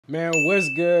Man, what's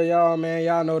good, y'all, man?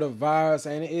 Y'all know the vibes,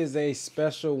 and it is a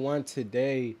special one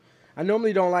today. I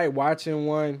normally don't like watching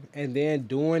one and then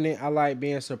doing it. I like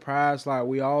being surprised like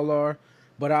we all are,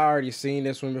 but I already seen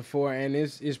this one before, and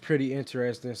it's pretty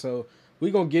interesting. So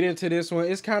we're going to get into this one.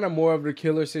 It's kind of more of a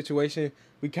killer situation.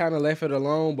 We kind of left it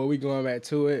alone, but we going back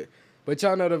to it. But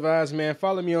y'all know the vibes, man.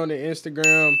 Follow me on the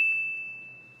Instagram.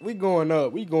 We going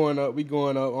up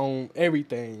on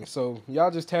everything. So y'all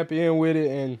just tap in with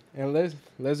it and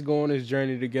let's go on this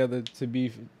journey together to be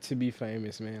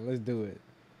famous, man. Let's do it.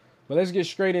 But let's get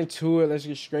straight into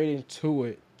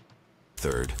it.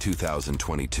 3rd,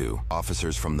 2022,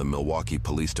 officers from the Milwaukee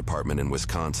Police Department in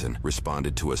Wisconsin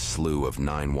responded to a slew of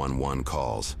 911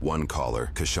 calls. One caller,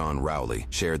 Kashawn Rowley,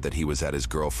 shared that he was at his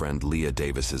girlfriend Leah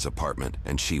Davis's apartment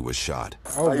and she was shot.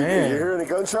 Oh, man. You hear any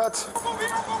gunshots?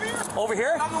 Over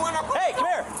here? Hey, come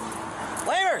here.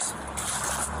 Lamers.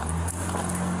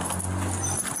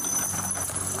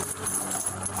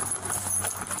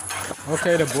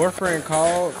 Okay, the boyfriend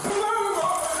called.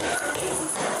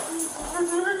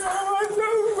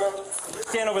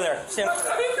 Stand over there. Stand over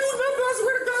there.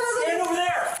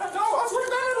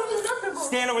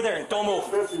 Stand over there and don't move.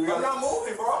 I'm not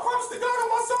moving, bro. I promise to God on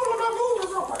my soul, I'm not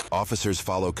moving. Officers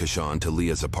follow Kashawn to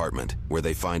Leah's apartment, where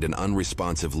they find an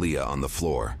unresponsive Leah on the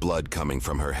floor, blood coming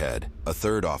from her head. A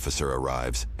third officer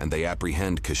arrives, and they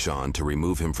apprehend Kashawn to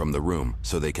remove him from the room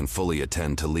so they can fully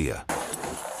attend to Leah. I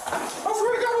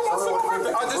swear to God on my soul,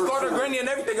 I just got her granny and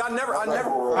everything. I never. I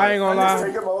ain't gonna lie. I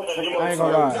ain't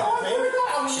gonna lie.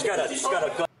 She's got a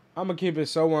gun. I'm gonna keep it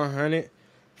so 100.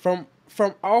 From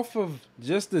off of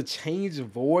just the change of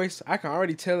voice, I can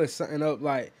already tell it's something up.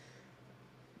 Like,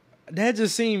 that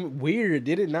just seemed weird,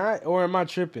 did it not? Or am I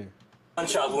tripping?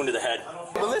 Gunshot wound to the head.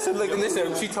 But listen,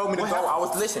 she told me to go. I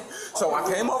was listening. So I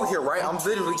came over here, right? I'm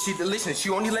literally, she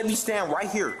only let me stand right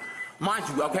here. Mind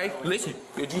you, okay? Listen.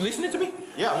 Did you listening to me?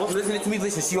 Yeah, I'm listening to me.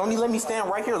 Listen, she only let me stand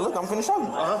right here. Look, I'm finna show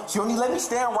you. She only let me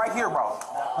stand right here, bro.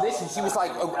 Listen, she was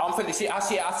like, I'm finna, I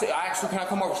asked her, can I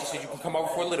come over? She said, you can come over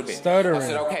for a little bit. Stuttering. I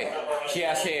said, okay.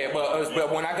 I said,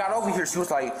 but when I got over here, she was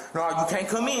like, no, you can't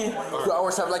come in.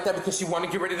 Or something like that because she wanted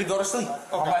to get ready to go to sleep.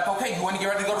 I'm like, okay, you want to get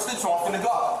ready to go to sleep, so I'm finna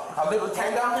go. I literally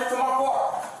came down here to my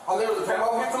car. I literally came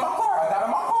over here to my car. I got in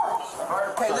my car.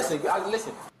 Okay,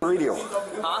 listen. Radio.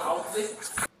 Huh?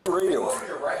 Radio.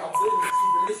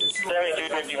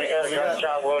 7250, we got a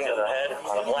gunshot wound to the head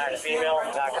on a black female,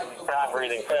 not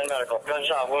breathing, medical.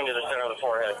 Gunshot wound to the center of the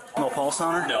forehead. No pulse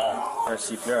on her? No. Or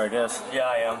CPR, I guess. Yeah,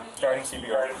 I am. Starting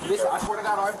CPR. Listen, I swear to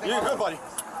God on everything. You're good, buddy.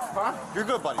 Huh? You're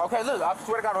good, buddy. Okay, look, I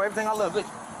swear to God on everything I love.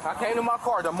 Listen, I came to my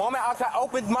car. The moment I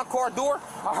opened my car door,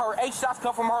 I heard 8 shots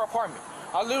come from her apartment.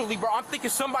 I literally, bro, I'm thinking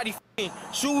somebody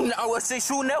shooting else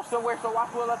somewhere, so I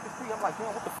pull up to see. I'm like,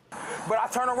 damn, what the f? But I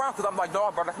turn around because I'm like,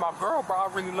 dog, bro, that's my girl, bro. I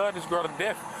really love this girl to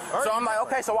death. Right. So I'm like,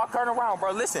 okay, so I turn around,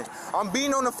 bro. Listen, I'm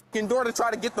beating on the fucking door to try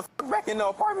to get the f back in the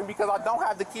apartment because I don't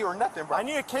have the key or nothing, bro. I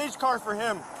need a cage car for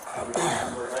him.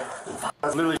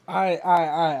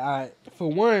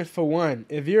 For one,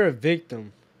 if you're a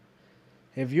victim,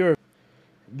 if you're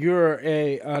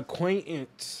a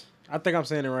acquaintance, I think I'm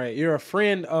saying it right. You're a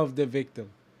friend of the victim.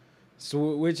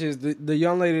 So, which is the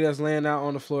young lady that's laying out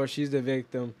on the floor. She's the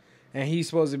victim, and he's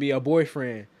supposed to be a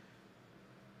boyfriend.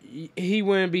 He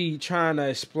wouldn't be trying to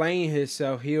explain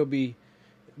himself. He'll be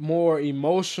more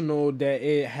emotional that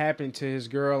it happened to his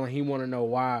girl, and he want to know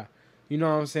why. You know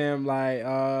what I'm saying? Like,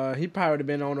 he probably would have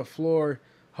been on the floor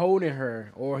holding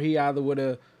her, or he either would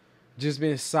have just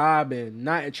been sobbing,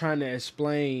 not trying to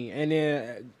explain. And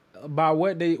then by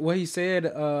what he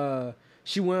said,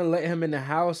 she wouldn't let him in the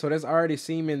house, so that's already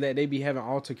seeming that they be having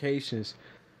altercations.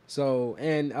 So,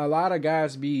 and a lot of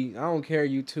guys be, I don't care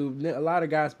YouTube, a lot of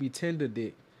guys be tender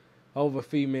dick over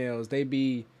females. They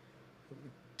be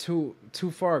too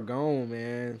far gone,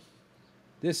 man.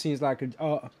 This seems like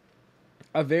a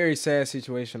very sad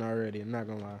situation already, I'm not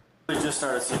gonna lie. We just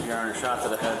started CPR and a shot to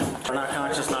the head. We're not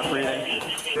conscious, not breathing.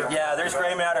 Yeah, there's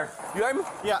gray matter. You hear me?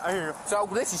 Yeah, I hear you. So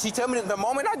listen, she tell me the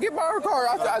moment I get by her car,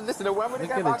 I listen. The woman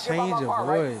Look at the change of voice.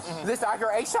 Right? Listen, I hear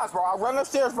 8 shots, bro. I run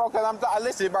upstairs, bro, because I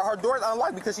listen, bro. Her door's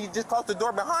unlocked because she just closed the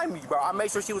door behind me, bro. I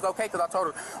made sure she was okay because I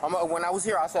told her when I was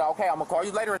here, I said, okay, I'm gonna call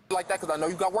you later like that because I know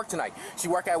you got work tonight. She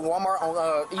work at Walmart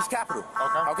on East Capitol.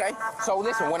 Okay. So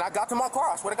listen, when I got to my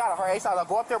car, I swear to God, I heard 8 shots. I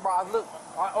go up there, bro. I look.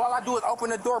 All I do is open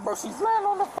the door, bro. She's laying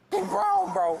on the fucking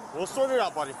ground, bro. We'll sort it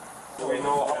out, buddy. Do we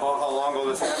know how long ago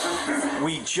this happened?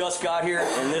 We just got here,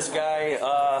 and this guy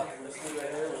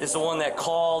is the one that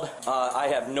called. I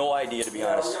have no idea, to be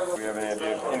honest. Do we have any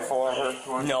info on her?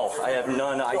 No, I have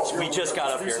none. We just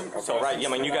got up here. So, right, I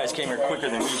mean, you guys came here quicker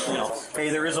than me, you know. Hey,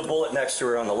 there is a bullet next to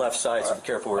her on the left side, so be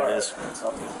careful where it is.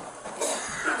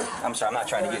 I'm sorry, I'm not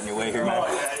trying to get in your way here, man.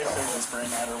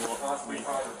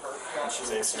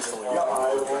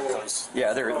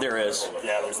 Yeah, there is.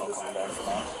 Yeah, there's no claim back for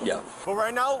that. Yeah. But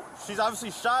right now, she's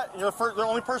obviously shot. You're the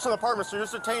only person in the apartment, so you're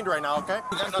just detained right now, okay?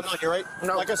 You got nothing on you, right?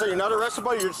 No. Like I said, you're not arrested,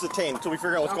 buddy. You're just detained until we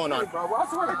figure out what's going on. Bro, I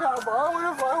swear to God, bro.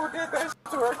 I would get that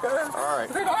shit to her, cuz. All right.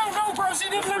 I don't know, bro. She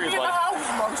didn't let me in the house,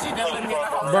 bro. She didn't let me in the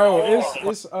house. Bro,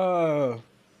 it's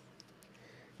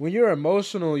when you're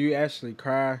emotional, you actually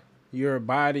cry. Your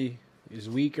body is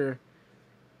weaker.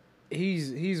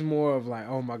 He's more of like,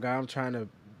 oh my God, I'm trying to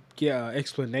get an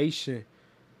explanation.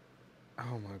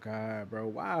 Oh my God, bro.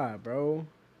 Why, bro?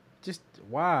 Just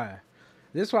why?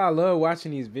 This is why I love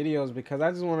watching these videos, because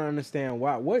I just want to understand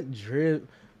why. What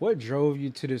drove you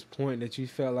to this point that you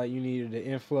felt like you needed to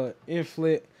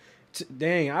inflict?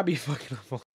 Dang, I be fucking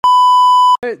up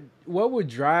on. What would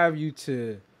drive you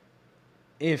to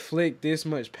inflict this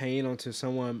much pain onto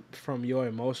someone from your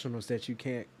emotionals that you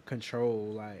can't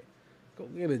control? Like, go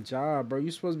get a job, bro.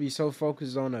 You're supposed to be so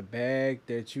focused on a bag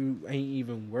that you ain't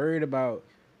even worried about,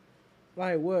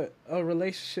 like, what, a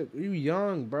relationship. You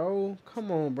young, bro.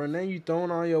 Come on, bro. Now you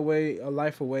throwing all your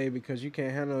life away because you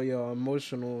can't handle your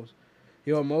emotional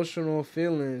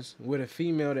feelings with a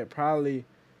female that probably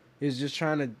is just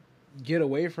trying to get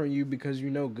away from you because you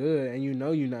know good and you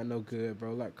know you're not no good,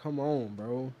 bro. Like, come on,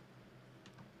 bro.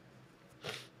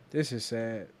 This is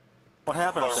sad. What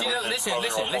happened? Listen.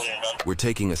 We're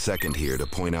taking a second here to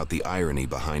point out the irony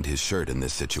behind his shirt in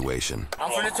this situation.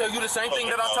 I'm finna tell you the same thing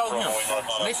that I told him.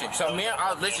 Listen, so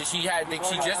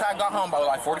she just had got home about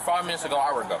like 45 minutes ago,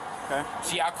 hour ago.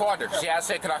 Okay. I called her. She had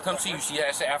said, "Can I come see you?" She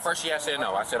had said, at first she had said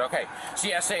no. I said, okay. I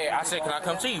said, "Can I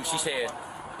come see you?" She said,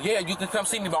 "Yeah, you can come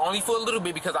see me, but only for a little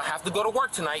bit because I have to go to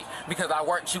work tonight because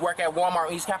she work at Walmart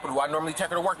in East Capitol. I normally take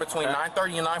her to work between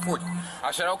 9:30 and 9:40.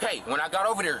 I said, okay. When I got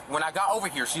over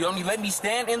here, she only let me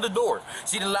stand in the door.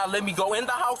 She didn't let me go in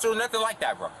the house or nothing like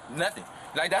that, bro. Nothing.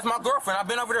 Like, that's my girlfriend. I've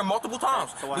been over there multiple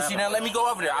times. So but she didn't let me go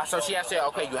over there. So she had said,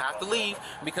 okay, you have to leave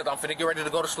because I'm finna get ready to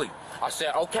go to sleep. I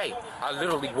said, okay. I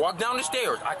literally walked down the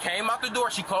stairs. I came out the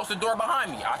door. She closed the door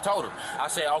behind me. I told her. I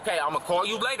said, okay, I'm going to call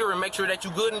you later and make sure that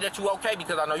you good and that you okay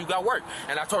because I know you got work.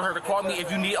 And I told her to call me if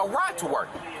you need a ride to work.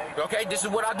 Okay, this is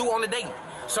what I do on the daily.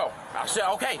 So I said,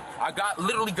 okay. I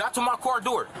literally got to my car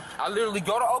door. I literally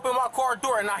go to open my car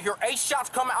door and I hear 8 shots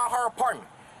coming out her apartment.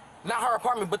 Not her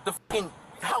apartment, but the fucking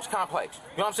house complex.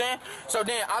 You know what I'm saying? So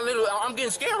then I'm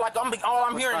getting scared. Like all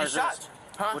I'm hearing is shots.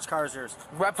 Huh? Which car is yours?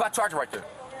 Red flat Charger right there.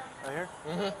 Right here?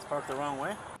 Mm-hmm. It's parked the wrong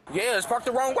way? Yeah, it's parked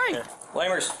the wrong way. Okay.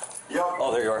 Lamers. Yep.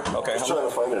 Oh, there you are. Okay. I'm trying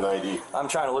to find an ID. I'm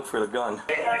trying to look for the gun.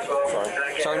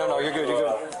 Sorry, no, you're good.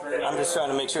 I'm just trying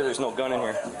to make sure there's no gun in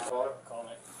here.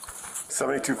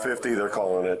 7250, they're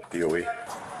calling it DOE.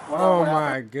 Oh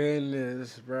my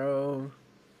goodness, bro.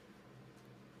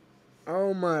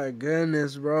 Oh my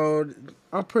goodness, bro.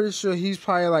 I'm pretty sure he's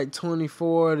probably like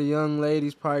 24. The young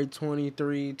lady's probably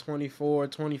 23, 24,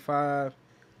 25.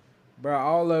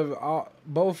 Bro,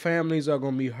 both families are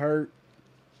going to be hurt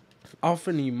off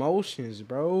in emotions,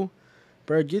 bro.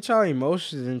 Bro, get y'all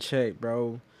emotions in check,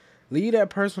 bro. Leave that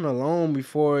person alone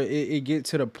before it get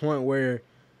to the point where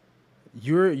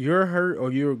you're hurt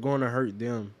or you're going to hurt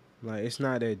them. Like, it's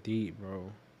not that deep,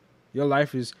 bro. Your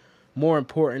life is more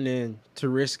important than to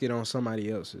risk it on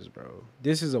somebody else's, bro.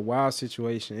 This is a wild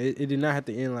situation. It did not have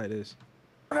to end like this.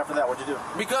 And after that, what'd you do?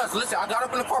 Because, listen, I got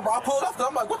up in the car, bro. I pulled off,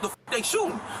 I'm like, what the f*** they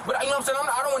shooting? But, you know what I'm saying?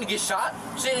 I don't want to get shot.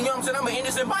 Shit, you know what I'm saying? I'm an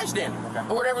innocent bystander. Okay.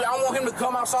 Or whatever. I don't want him to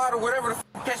come outside or whatever the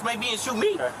f*** case may be and shoot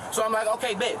me. Okay. So I'm like,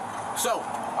 okay, bet. So,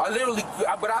 I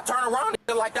turn around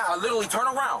and like that. I literally turn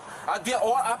around. I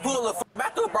pull the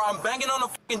back up, bro. I'm banging on the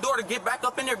fucking door to get back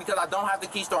up in there because I don't have the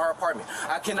keys to her apartment.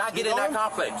 I cannot get in that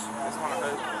complex.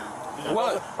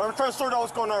 What? I'm trying to sort out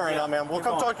what's going on right now, man. We'll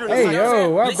come talk to you in a Hey, second. yo,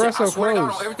 why Listen, bro so I swear to God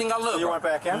close? on everything I love. You went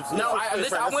back in? No, I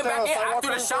went back in after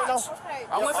the shots.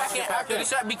 I went back in after the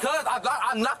shot because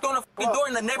I knocked on the fucking door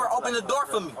and the neighbor opened the door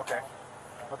for me. Okay.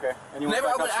 Okay. And you Neighbor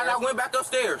opened and I went back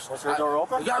upstairs. Was your door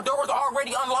open? Your door was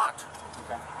already unlocked.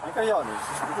 Okay. You can yell at me.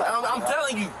 I'm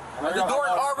telling you, the door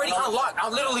is already unlocked.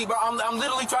 I'm literally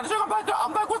trying to check. I'm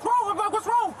like, what's wrong? I'm like, what's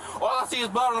wrong? All I see is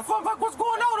blood on the front. I'm like, what's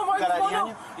going on? I'm like, what's going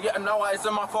on? Yeah, no, it's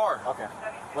in my car. Okay.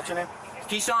 What's your name?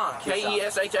 Keyshawn.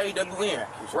 Keshawn.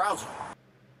 Rouser.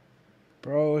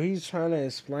 Bro, he's trying to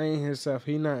explain himself.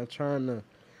 He's not trying to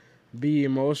be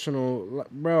emotional.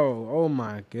 Bro, oh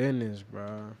my goodness,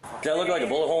 bro. Does that look like a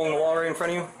bullet hole in the wall right in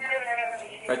front of you?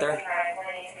 Right there?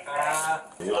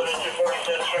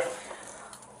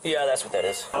 Yeah, that's what that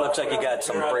is. Looks like you got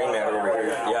some brain matter over here.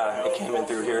 Yeah, it came in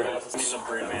through here. Some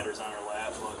brain matters on her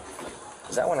lap. Look.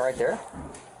 Is that one right there?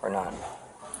 Or not?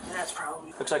 That's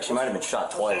probably. Looks like she might have been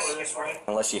shot twice,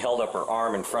 unless she held up her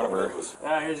arm in front of her.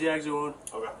 Here's the exit wound.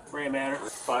 Okay. Brain matter.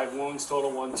 5 wounds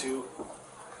total, 1, 2.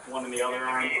 1 in the other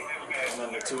arm, and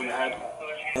then the 2 in the head.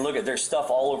 And look at, there's stuff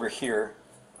all over here,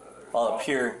 all up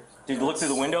here. Did you look through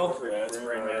the window? Yeah, it's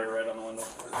brain matter right on the window.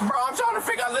 Bro, I'm trying to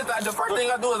figure out. Listen, the first thing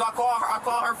I do is I call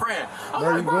her friend. I'm Bro,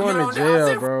 like, you going to jail, I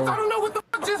said, bro. I don't know what the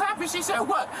fuck just happened. She said,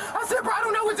 what? I said, bro, I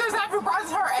don't know what just happened, bro. I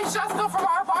just heard 8 shots come from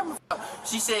our apartment.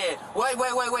 She said, wait.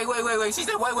 She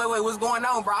said, wait, what's going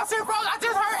on, bro? I said, bro, I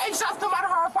just heard 8 shots come out of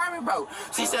her apartment, bro.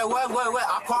 She said, wait.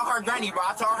 I called her granny, bro.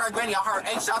 I told her granny I heard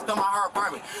 8 shots come out of her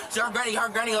apartment. So her granny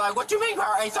like, what you mean you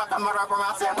heard 8 shots come out of her apartment?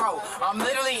 I said, bro, I'm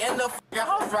literally in the fucking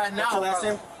house right now. What's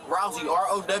your last name? Rousey, Rowsey.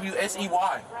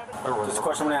 Just a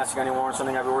question I'm gonna ask you. Any warrants,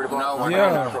 something I'd be worried about? No, we're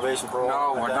Yeah. not. Probation, parole?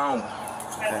 No, like I that? don't.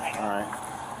 Okay, alright.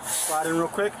 Slide in real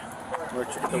quick. We're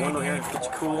check the window here. Get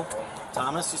you cool.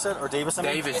 Thomas, you said? Or Davis? I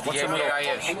mean? Davis, What's your middle?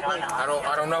 D-A-V-I-S. I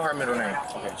don't know her middle name.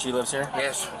 Okay, she lives here?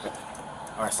 Yes.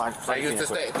 Alright, slide I used to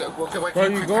quick. stay. Bro,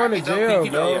 you going to jail,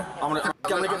 bro. I'm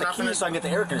gonna get the keys so I can get the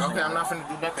air conditioner. Okay, I'm not finna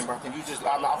do nothing, bro. Can you just,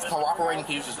 I'm cooperating.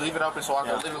 Can you just leave it open so I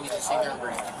can literally just sit here and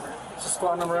breathe? What's the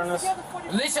squad number on this?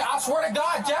 Listen, I swear to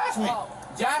God,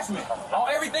 Jasmine, on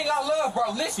everything I love,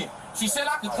 bro. Listen, she said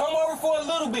I could come over for a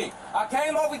little bit. I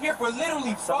came over here for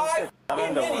literally 5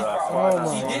 minutes, bro.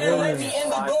 She didn't let me in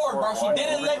the door, bro. She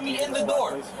didn't let me in the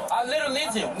door. I literally,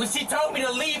 listen, when she told me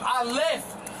to leave, I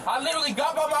left. I literally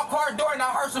got by my car door and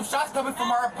I heard some shots coming from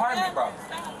her apartment, bro.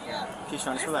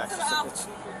 Keyshawn, just relax.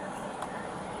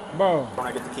 Bro, When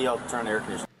I get the key, I'll turn the air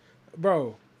conditioner.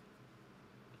 bro.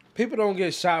 People don't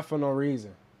get shot for no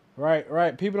reason.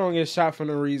 Right? People don't get shot for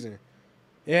no reason.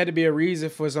 It had to be a reason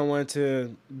for someone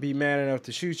to be mad enough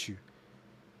to shoot you.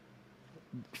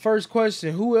 First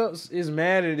question, who else is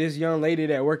mad at this young lady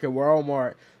that work at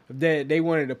Walmart that they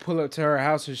wanted to pull up to her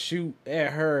house and shoot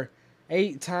at her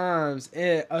 8 times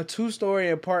at a 2-story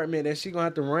apartment that she gonna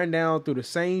have to run down through the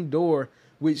same door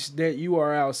which that you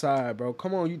are outside, bro?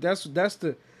 Come on, that's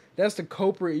the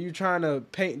culprit you trying to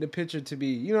paint the picture to be.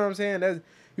 You know what I'm saying?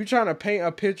 You trying to paint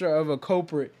a picture of a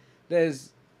culprit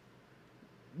that's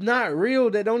not real,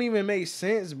 that don't even make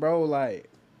sense, bro. Like,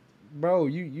 bro,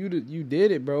 you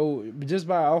did it, bro. Just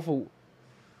by awful,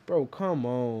 bro. Come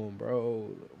on, bro.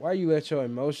 Why you let your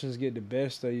emotions get the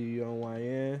best of you on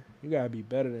YN? You gotta be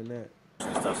better than that.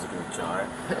 Stuff's looking at you,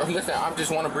 alright? Listen, I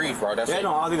just want to breathe, bro. That's it.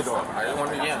 No, I'll leave the door. I just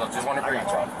want to breathe,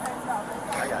 bro.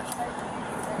 I got you.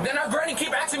 Then her granny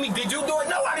keep asking me, did you do it?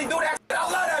 No, I didn't do that.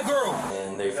 I love that girl.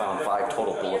 And they found 5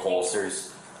 total bullet holes.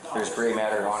 There's gray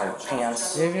matter on her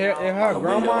pants. If her on the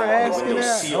grandma window, on the asking window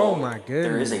that, seal. oh my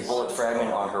There is a goodness. bullet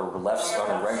fragment on her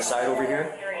right side over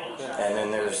here, and then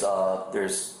there's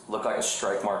look like a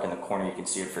strike mark in the corner. You can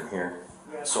see it from here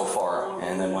so far,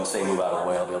 and then once they move out of the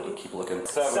way, I'll be able to keep looking.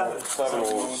 7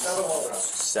 holes.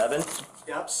 7?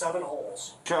 Yep, 7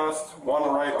 holes. Chest,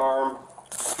 1 right arm,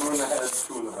 2 in the head,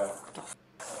 2 in the back.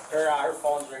 Her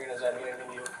phone's ringing. Does that mean anything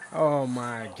to you? Oh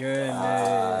my goodness.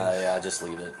 Yeah, just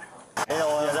leave it. Hey,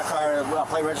 is that car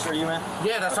plate register to you, man?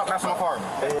 Yeah, that's my car.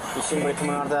 You see anybody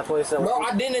coming out of that place? Bro,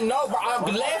 I didn't know, bro. I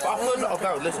left. I pulled.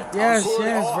 Okay, listen. Yes, I pulled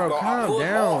yes, off, bro. I Calm pulled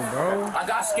down, off. bro. I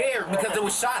got scared because there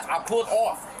was shots. I pulled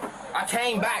off. I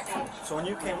came back. So when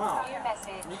you came out of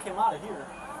here,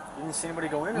 you didn't see anybody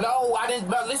go in? No, I didn't.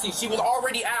 But listen, she was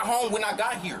already at home when I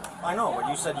got here. I know, but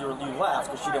you said you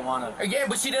left because she didn't want to. Yeah,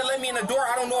 but she didn't let me in the door.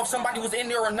 I don't know if somebody was in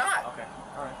there or not. Okay,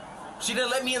 all right. She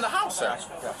didn't let me in the house, sir.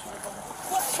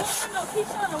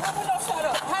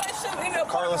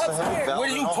 Carlos, What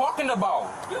are you talking about?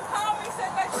 You called me,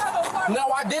 said they shot up apartment. No,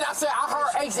 I did. I said I heard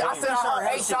 8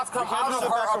 shots come out of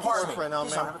her apartment. right now,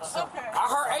 man. Okay. I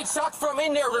heard 8 shots from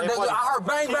in there. I heard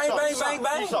bang, bang, bang, bang,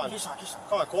 bang.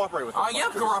 Come on, cooperate with me. I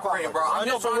am cooperating, bro. I'm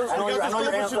just trying to. I know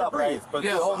your hands up, right? But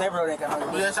Yeah. the whole neighborhood ain't got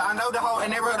no. Yes, I know the whole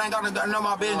neighborhood ain't gonna know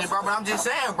my business, bro. But I'm just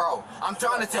saying, bro. I'm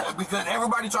trying to tell because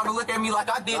everybody trying to look at me like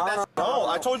I did that. No,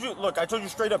 I told you. Look, I told you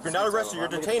straight up. You're not arrested. You're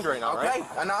detained right now, right? Okay,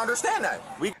 and I understand that.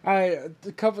 A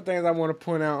couple things I want to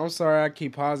point out. I'm sorry I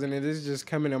keep pausing it. This is just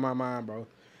coming in my mind, bro.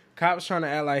 Cops trying to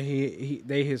act like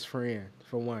they his friend,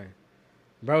 for one.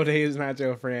 Bro, they is not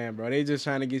your friend, bro. They just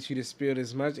trying to get you to spill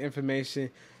as much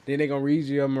information. Then they gonna read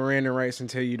you your Miranda rights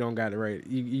until you don't got the right.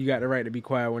 You got the right to be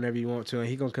quiet whenever you want to, and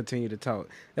he gonna continue to talk.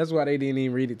 That's why they didn't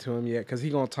even read it to him yet, because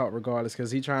he gonna talk regardless, because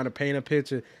he trying to paint a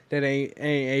picture that ain't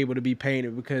able to be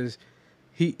painted because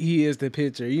he is the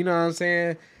picture. You know what I'm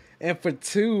saying? And for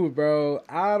 2, bro,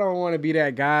 I don't want to be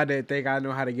that guy that think I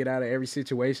know how to get out of every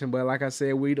situation. But like I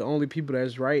said, we the only people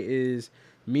that's right is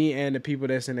me and the people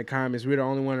that's in the comments. We're the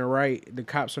only one that right. The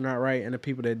cops are not right, and the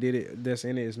people that did it that's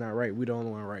in it is not right. We the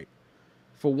only one right.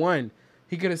 For one,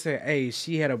 He could have said, "Hey,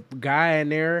 she had a guy in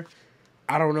there.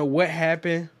 I don't know what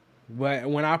happened, but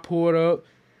when I pulled up,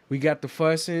 we got the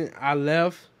fussing. I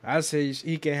left. I said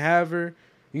he can have her."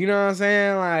 You know what I'm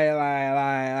saying?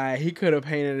 Like he could have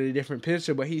painted a different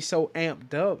picture, but he's so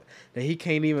amped up that he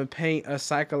can't even paint a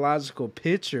psychological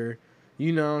picture.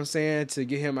 You know what I'm saying? To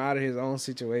get him out of his own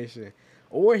situation,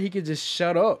 or he could just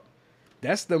shut up.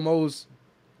 That's the most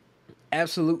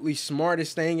absolutely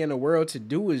smartest thing in the world to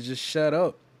do is just shut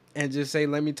up and just say,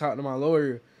 "Let me talk to my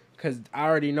lawyer," because I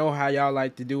already know how y'all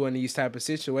like to do in these type of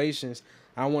situations.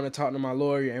 I want to talk to my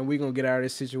lawyer, and we're going to get out of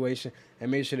this situation and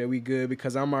make sure that we good,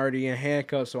 because I'm already in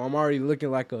handcuffs, so I'm already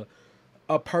looking like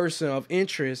a person of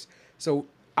interest. So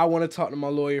I want to talk to my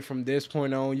lawyer from this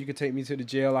point on. You can take me to the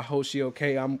jail. I hope she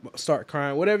okay. I'm start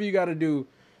crying. Whatever you got to do.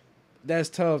 That's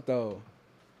tough, though.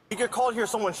 You get called here,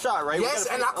 someone shot, right? Yes,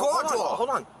 and I called you all. Hold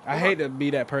on. I hate to be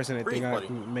that person that think I buddy.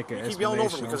 can make an You explanation. keep yelling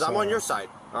over me because I'm on your side,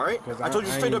 all right? I told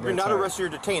you straight up, you're not arrested, you're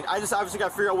detained. I just obviously got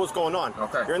to figure out what's going on.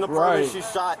 Okay. You're in the apartment,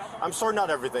 she's shot. I'm sorting out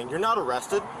everything. You're not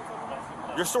arrested.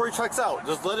 Your story checks out.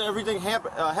 Just let everything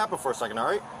happen for a second, all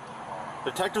right?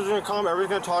 Detectives are going to come, everybody's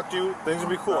going to talk to you. Things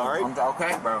will be cool, all right? I'm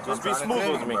okay, bro. Just be smooth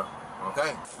with me. Bro. Okay.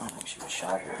 I don't think she was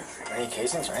shot here. Any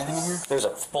casings or anything in here? There's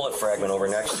a bullet fragment over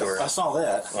next to her. I saw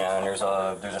that. Yeah, and there's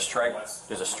a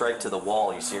strike to the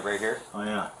wall. You see it right here? Oh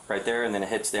yeah. Right there, and then it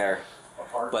hits there.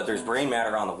 But there's brain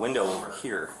matter on the window over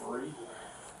here.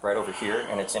 Right over here,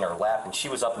 and it's in her lap, and she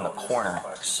was up in the corner.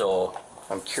 So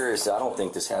I'm curious. I don't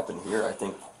think this happened here. I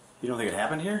think. You don't think it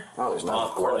happened here? Oh, there's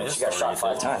not. She got shot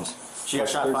 5 times. She got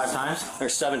shot 5 times?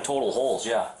 There's 7 total holes.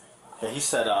 Yeah. Yeah, he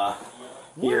said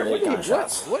he heard 8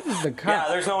 gunshots. What is the cop? Yeah,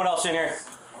 there's no one else in here.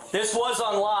 This was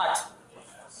unlocked.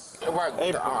 Right.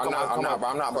 Hey, I'm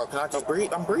not, bro. Can I just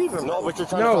breathe? I'm breathing. No, but you're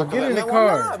trying No, to talk get to in them. the No,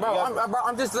 car. I'm not, bro.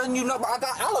 I'm just letting you know, bro. I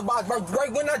got alibis, bro.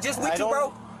 Right when I just with you,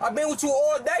 bro. I've been with you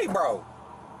all day, bro.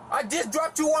 I just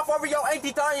dropped you off over your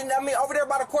auntie thing, over there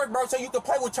by the court, bro, so you could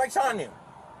play with Trey on them.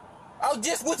 I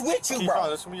just was with you, bro.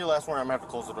 This will be your last one. I'm going to have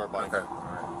to close the door, buddy. Okay.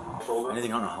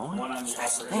 Anything on the home?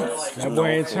 That boy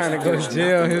ain't trying to go to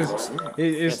jail.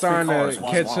 It's starting to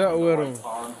catch up with him.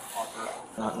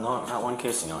 Not one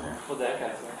casing on here.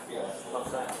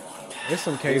 There's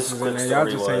some cases in there. Y'all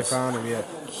just ain't found him yet.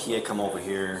 He had come over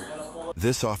here.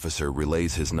 This officer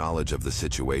relays his knowledge of the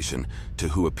situation to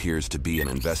who appears to be an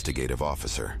investigative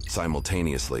officer.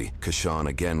 Simultaneously, Kashawn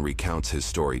again recounts his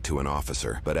story to an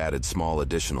officer, but added small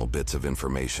additional bits of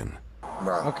information.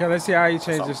 Bro. Okay, let's see how you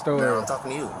change the story. Now I'm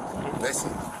talking to you.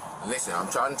 Listen, I'm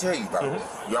trying to tell you, bro.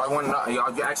 Y'all want to know?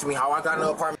 Y'all asking me how I got in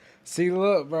the apartment? See,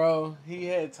 look, bro. He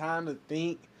had time to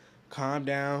think, calm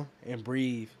down, and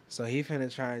breathe. So he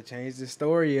finna try to change the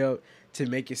story up to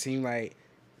make it seem like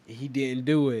he didn't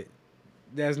do it.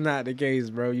 That's not the case,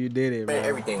 bro. You did it, bro.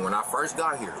 Everything. When I first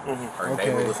got here, her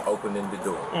neighbor was opening the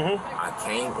door. I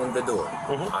came in the door.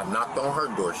 I knocked on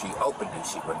her door. She opened it.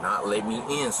 She would not let me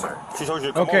in, sir. She told you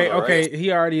to come Okay, over, okay. right?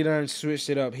 He already done switched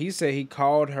it up. He said he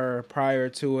called her prior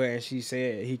to it, and she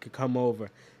said he could come over.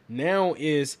 Now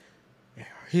is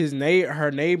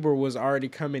her neighbor was already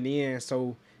coming in,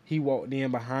 so he walked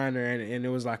in behind her, and it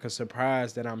was like a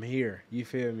surprise that I'm here. You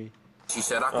feel me? She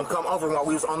said I can come over while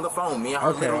we was on the phone. Me and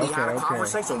her literally had a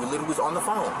conversation. We literally was on the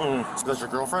phone. That's your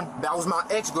girlfriend? That was my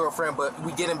ex-girlfriend, but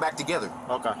we getting back together.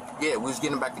 Okay. Yeah, we was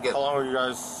getting back together. How long were you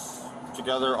guys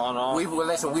together on off?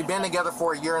 We've been together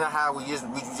for 1.5 years.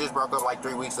 We just broke up like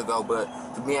 3 weeks ago, but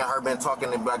me and her been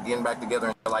talking about getting back together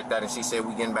and shit like that, and she said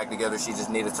we getting back together. She just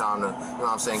needed time to, you know what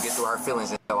I'm saying, get through her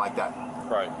feelings and shit like that.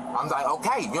 Right. I'm like,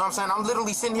 okay, you know what I'm saying? I'm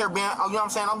literally sitting here being, you know what I'm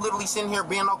saying? I'm literally sitting here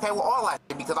being okay with all that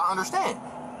shit because I understand.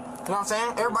 You know what I'm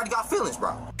saying? Everybody got feelings,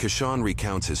 bro. Kashawn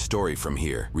recounts his story from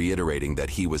here, reiterating that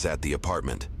he was at the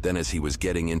apartment. Then as he was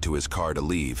getting into his car to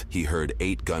leave, he heard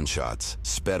 8 gunshots,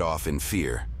 sped off in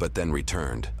fear, but then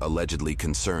returned, allegedly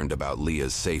concerned about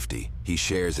Leah's safety. He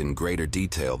shares in greater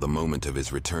detail the moment of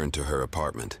his return to her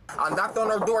apartment. I knocked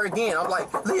on her door again. I'm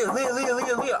like, Leah.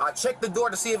 I checked the door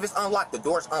to see if it's unlocked. The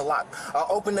door's unlocked. I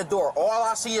open the door. All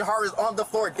I see of her is on the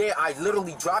floor dead. I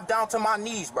literally dropped down to my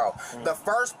knees, bro. The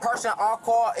first person I'll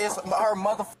call is her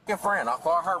motherfucking friend. I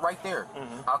call her right there.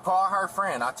 I call her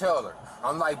friend. I tell her.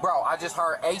 I'm like, bro, I just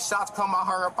heard 8 shots come out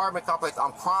her apartment complex.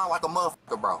 I'm crying like a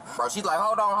motherfucker, bro. She's like,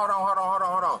 hold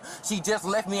on. She just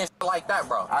left me and shit like that,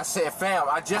 bro. I said, fam,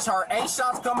 I just heard 8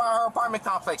 shots come out her apartment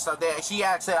complex. So then she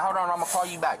said, hold on, I'm gonna call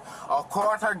you back. I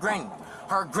called her granny.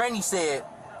 Her granny said,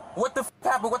 what the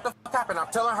fuck happened?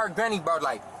 I'm telling her granny, bro,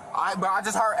 like, I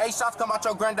just heard 8 shots come out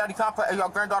your granddaddy complex, your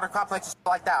granddaughter complex and shit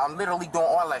like that. I'm literally doing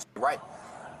all that shit, right?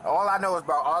 All I know is,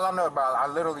 bro, I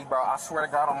literally, bro, I swear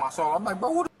to God on my soul, I'm like,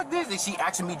 bro, who the fuck is this? She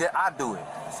asking me, did I do it?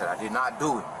 I said, I did not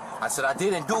do it. I said, I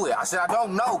didn't do it. I said, I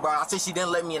don't know, bro. I said, she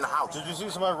didn't let me in the house. Did you see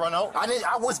somebody run out? I didn't.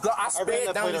 I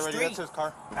sped down the street. That's his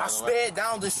car. I sped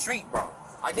down the street, bro.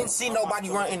 I didn't see nobody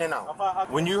run in and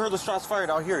out. When you heard the shots fired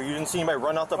out here, you didn't see anybody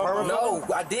run out the apartment? No,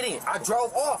 I didn't. I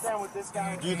drove off.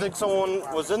 Do you think someone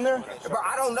was in there? Bro,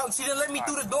 I don't know. She didn't let me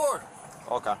through the door.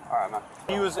 Okay. All right, man.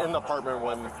 He was in the apartment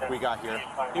when we got here.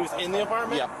 He was in the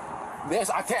apartment? Yeah. Yes,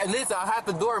 I can't. Listen, I had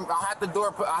the door.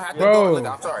 Look,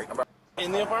 I'm sorry.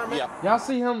 In the apartment? Yeah. Y'all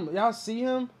see him? Y'all see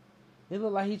him? It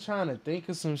look like he's trying to think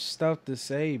of some stuff to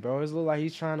say, bro. It look like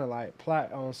he's trying to like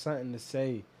plot on something to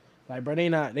say. Like, bro, they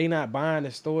not buying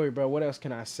the story, bro. What else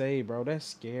can I say, bro? That's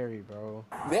scary, bro.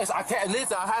 Yes, I can't.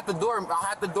 Listen, I had the door.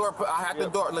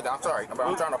 Look, I'm sorry.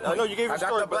 I'm trying to. I know you gave your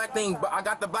story, I got the black thing, but I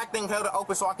got the black thing held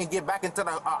open so I can get back into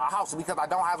the house because I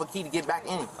don't have a key to get back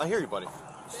in. I hear you, buddy.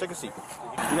 Just take a seat.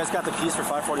 You guys got the keys for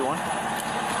 541?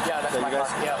 Yeah, that's my car.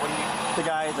 Yeah, what do you... The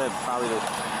guy, probably the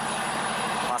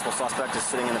possible suspect, is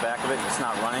sitting in the back of it. It's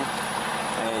not running.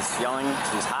 And he's yelling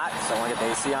because he's hot, so I want to get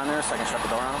the AC on there so I can shut the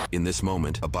door on him. In this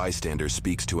moment, a bystander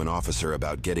speaks to an officer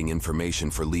about getting information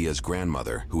for Leah's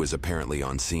grandmother, who is apparently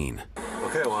on scene.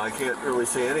 Okay, well, I can't really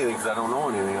say anything because I don't know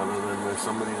anything other than there's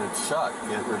somebody that's shot.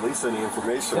 Can't release any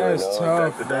information right now.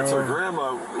 Tough, but that's her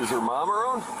grandma. Is her mom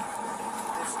around?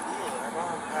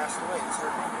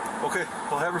 Okay,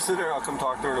 well, have her sit there. I'll come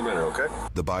talk to her in a minute, okay?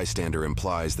 The bystander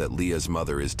implies that Leah's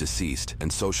mother is deceased,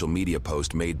 and social media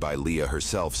post made by Leah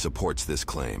herself supports this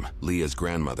claim. Leah's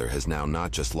grandmother has now not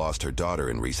just lost her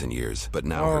daughter in recent years, but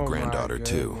now her granddaughter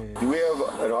too. Do we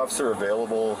have an officer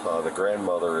available? The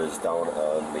grandmother is down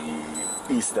on the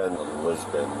east end of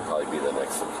Lisbon. Probably be the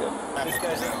next of kin. This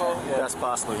guy's info? Yeah. That's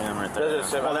possibly him right there.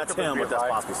 Well, that's him, but that's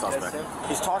possibly suspect.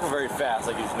 He's talking very fast,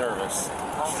 like he's nervous.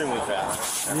 Extremely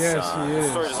fast. Yes, he is.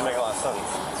 The story doesn't make a lot of sense.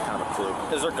 It's kind of a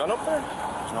clue. Is there a gun up there?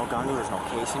 There's no gun, there's no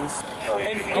casings.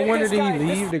 I wonder did he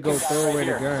leave to go throw away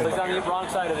the gun? He's on the wrong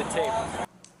side of the tape.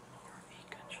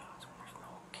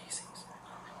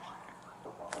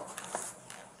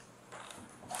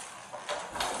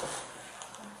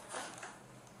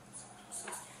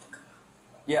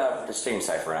 Yeah, just stay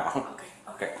inside for now.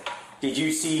 Okay. Did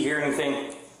you hear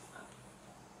anything?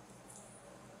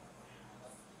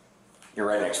 You're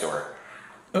right next door.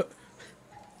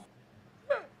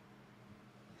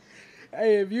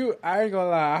 Hey, I ain't gonna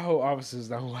lie, I hope officers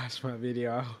don't watch my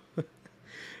video.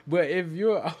 But if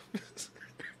you're an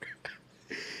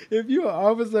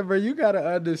officer, bro, you gotta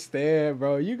understand,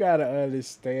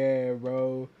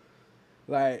 bro.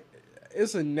 Like,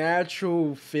 it's a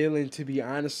natural feeling to be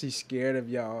honestly scared of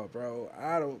y'all, bro.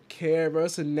 I don't care, bro.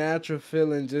 It's a natural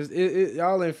feeling. Just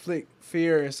y'all inflict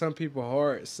fear in some people's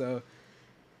hearts, so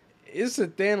it's a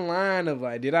thin line of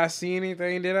like, did I see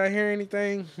anything? Did I hear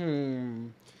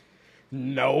anything?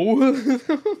 No.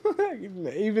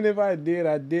 Even if I did,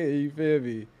 I did. You feel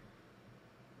me?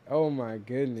 Oh my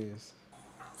goodness.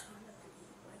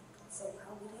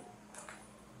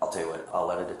 I'll tell you what, I'll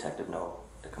let a detective know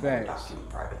to come over and talk to you in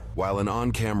private. While an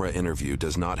on-camera interview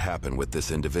does not happen with this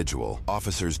individual,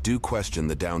 officers do question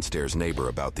the downstairs neighbor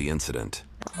about the incident.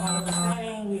 While we were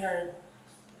standing, we heard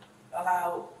a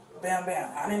loud bam bam.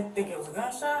 I didn't think it was a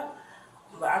gunshot,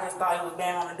 but I just thought he was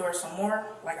banging on the door some more.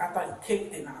 Like, I thought he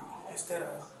kicked it now instead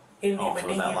of hitting it, but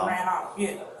then he ran out.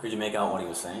 Yeah. Did you make out what he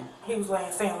was saying? He was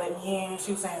like saying, let me in.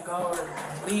 She was saying, go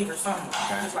or leave or something.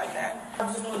 Just like that. I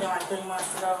just knew them like 3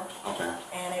 months ago. Okay.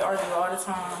 And they argue all the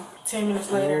time. 10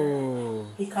 minutes later,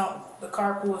 the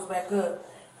car pulls back up,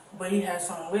 but he had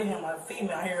someone with him, a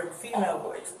female. I hear a female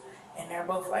voice. And they're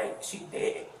both like, she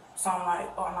dead. So I'm like,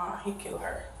 oh, nah, he killed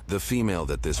her. The female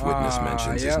that this witness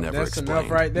mentions is never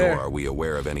explained, nor are we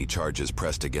aware of any charges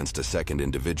pressed against a second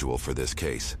individual for this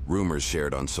case. Rumors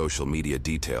shared on social media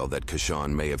detail that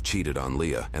Kashawn may have cheated on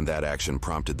Leah, and that action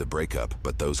prompted the breakup,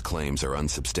 but those claims are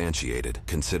unsubstantiated.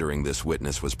 Considering this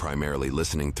witness was primarily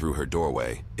listening through her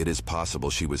doorway, it is possible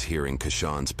she was hearing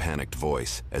Kashawn's panicked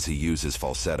voice as he uses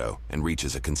falsetto and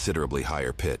reaches a considerably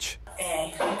higher pitch.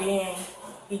 And then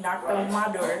he knocked on my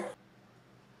door.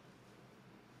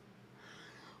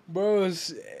 Bro,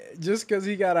 just because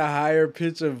he got a higher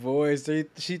pitch of voice,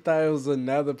 she thought it was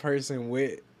another person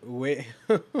with him.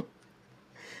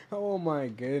 Oh my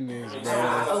goodness, bro.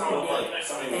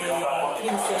 And he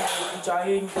said, did y'all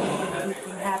hear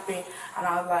anything happen? And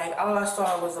I was like, all I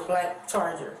saw was a black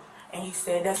Charger. And he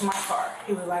said, that's my car.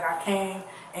 He was like, I came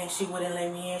and she wouldn't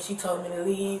let me in. She told me to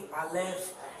leave. I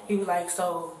left. He was like,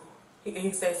 so,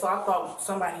 he said, so I thought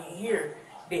somebody in here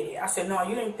did it. I said, no,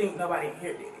 you didn't think nobody in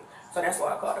here did it. So that's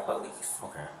why I called the police.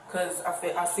 Okay. Cause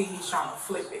I see he's trying to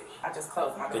flip it. I just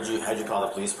closed my door. Had you called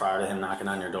the police prior to him knocking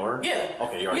on your door? Yeah.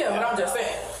 Okay, you already but I'm just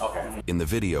saying. Okay. In the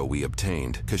video we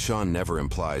obtained, Kashawn never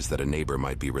implies that a neighbor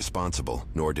might be responsible,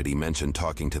 nor did he mention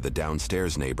talking to the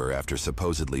downstairs neighbor after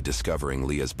supposedly discovering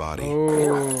Leah's body.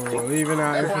 Oh, leaving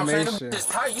out information. It's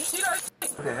tight. You see that?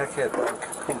 What the heck had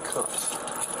pink cups?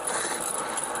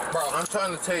 Bro, I'm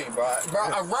trying to tell you, bro.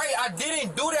 Right, I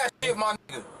didn't do that shit, my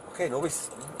nigga. Okay, nobody's...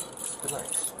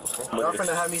 Relax. Okay? Y'all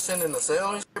finna have me send in the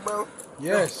cell and shit, bro?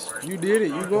 Yes, you did it.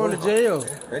 You going to jail.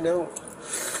 I know.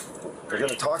 They're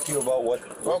gonna talk to you about what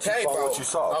you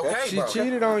saw, okay? She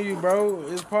cheated on you, bro.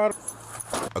 It's part of...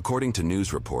 According to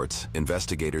news reports,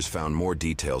 investigators found more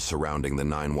details surrounding the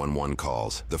 911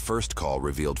 calls. The first call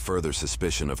revealed further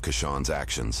suspicion of Kashawn's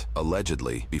actions.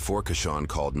 Allegedly, before Kashawn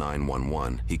called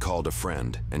 911, he called a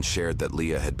friend and shared that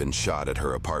Leah had been shot at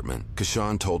her apartment.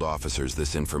 Kashawn told officers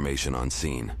this information on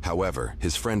scene. However,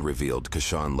 his friend revealed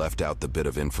Kashawn left out the bit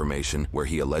of information where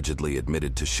he allegedly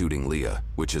admitted to shooting Leah,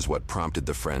 which is what prompted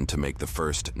the friend to make the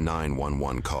first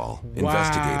 911 call. Wow.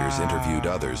 Investigators interviewed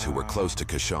others who were close to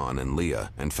Kashawn and Leah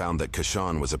and found that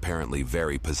Kashawn was apparently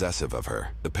very possessive of her.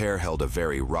 The pair held a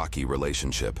very rocky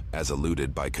relationship, as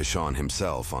alluded by Kashawn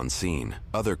himself on scene.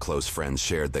 Other close friends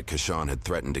shared that Kashawn had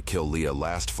threatened to kill Leah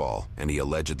last fall, and he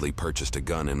allegedly purchased a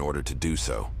gun in order to do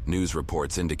so. News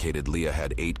reports indicated Leah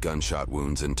had 8 gunshot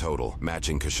wounds in total,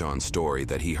 matching Kashawn's story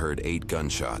that he heard 8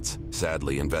 gunshots.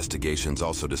 Sadly, investigations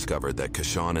also discovered that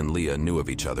Kashawn and Leah knew of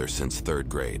each other since 3rd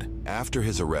grade. After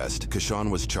his arrest,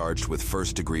 Kashawn was charged with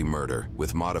first-degree murder,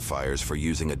 with modifiers for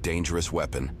using a dangerous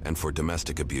weapon and for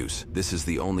domestic abuse. This is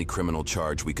the only criminal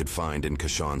charge we could find in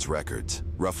Kashawn's records.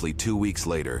 Roughly 2 weeks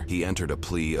later, he entered a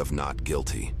plea of not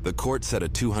guilty. The court set a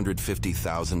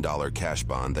 $250,000 cash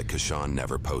bond that Kashawn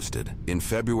never posted. In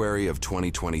February of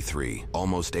 2023,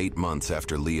 almost 8 months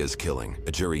after Leah's killing,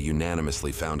 a jury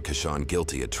unanimously found Kashawn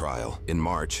guilty at trial. In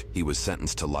March, he was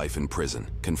sentenced to life in prison,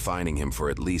 confining him for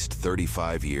at least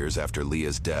 35 years after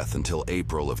Leah's death until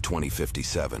April of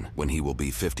 2057, when he will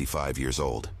be 55 years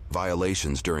old.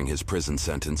 Violations during his prison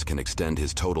sentence can extend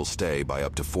his total stay by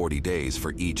up to 40 days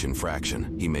for each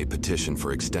infraction. He may petition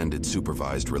for extended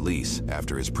supervised release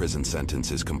after his prison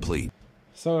sentence is complete.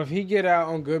 So if he get out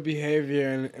on good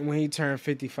behavior and when he turn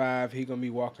 55, he gonna be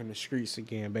walking the streets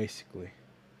again, basically.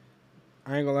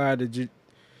 I ain't gonna lie,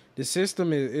 the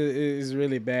system is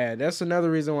really bad. That's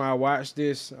another reason why I watched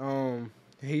this.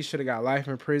 He should have got life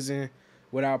in prison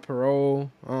without parole.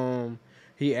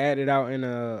 He acted out in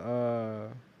a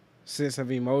sense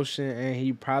of emotion, and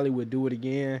he probably would do it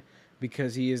again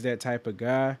because he is that type of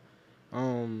guy.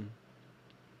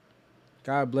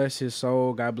 God bless his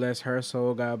soul. God bless her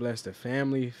soul. God bless the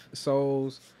family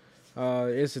souls.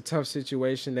 It's a tough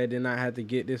situation. They did not have to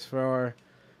get this far.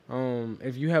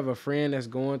 If you have a friend that's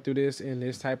going through this in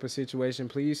this type of situation,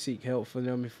 please seek help for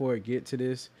them before it get to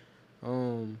this.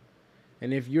 And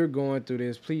if you're going through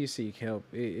this, please seek help.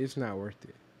 It's not worth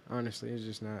it. Honestly, it's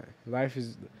just not.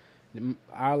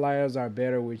 Our lives are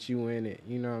better with you in it.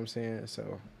 You know what I'm saying?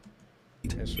 So,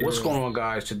 what's going on,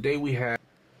 guys? Today we have...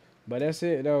 But that's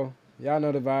it, though. Y'all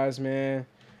know the vibes, man.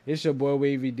 It's your boy,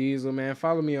 Wavy Diesel, man.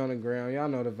 Follow me on the ground. Y'all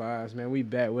know the vibes, man. We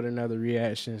back with another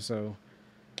reaction, so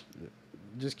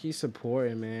just keep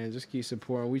supporting, man. Just keep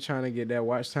supporting. We trying to get that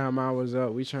watch time hours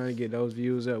up. We trying to get those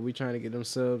views up. We trying to get them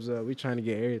subs up. We trying to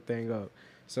get everything up.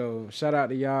 So, shout out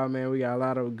to y'all, man. We got a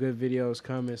lot of good videos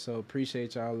coming, so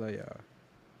appreciate y'all. Love y'all.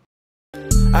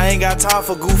 I ain't got time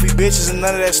for goofy bitches and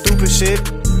none of that stupid shit.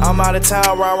 I'm out of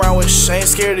town, ride around with ain't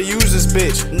scared to use this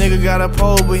bitch. Nigga got a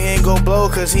pole, but he ain't gon' blow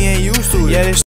cause he ain't used to it. Yeah, this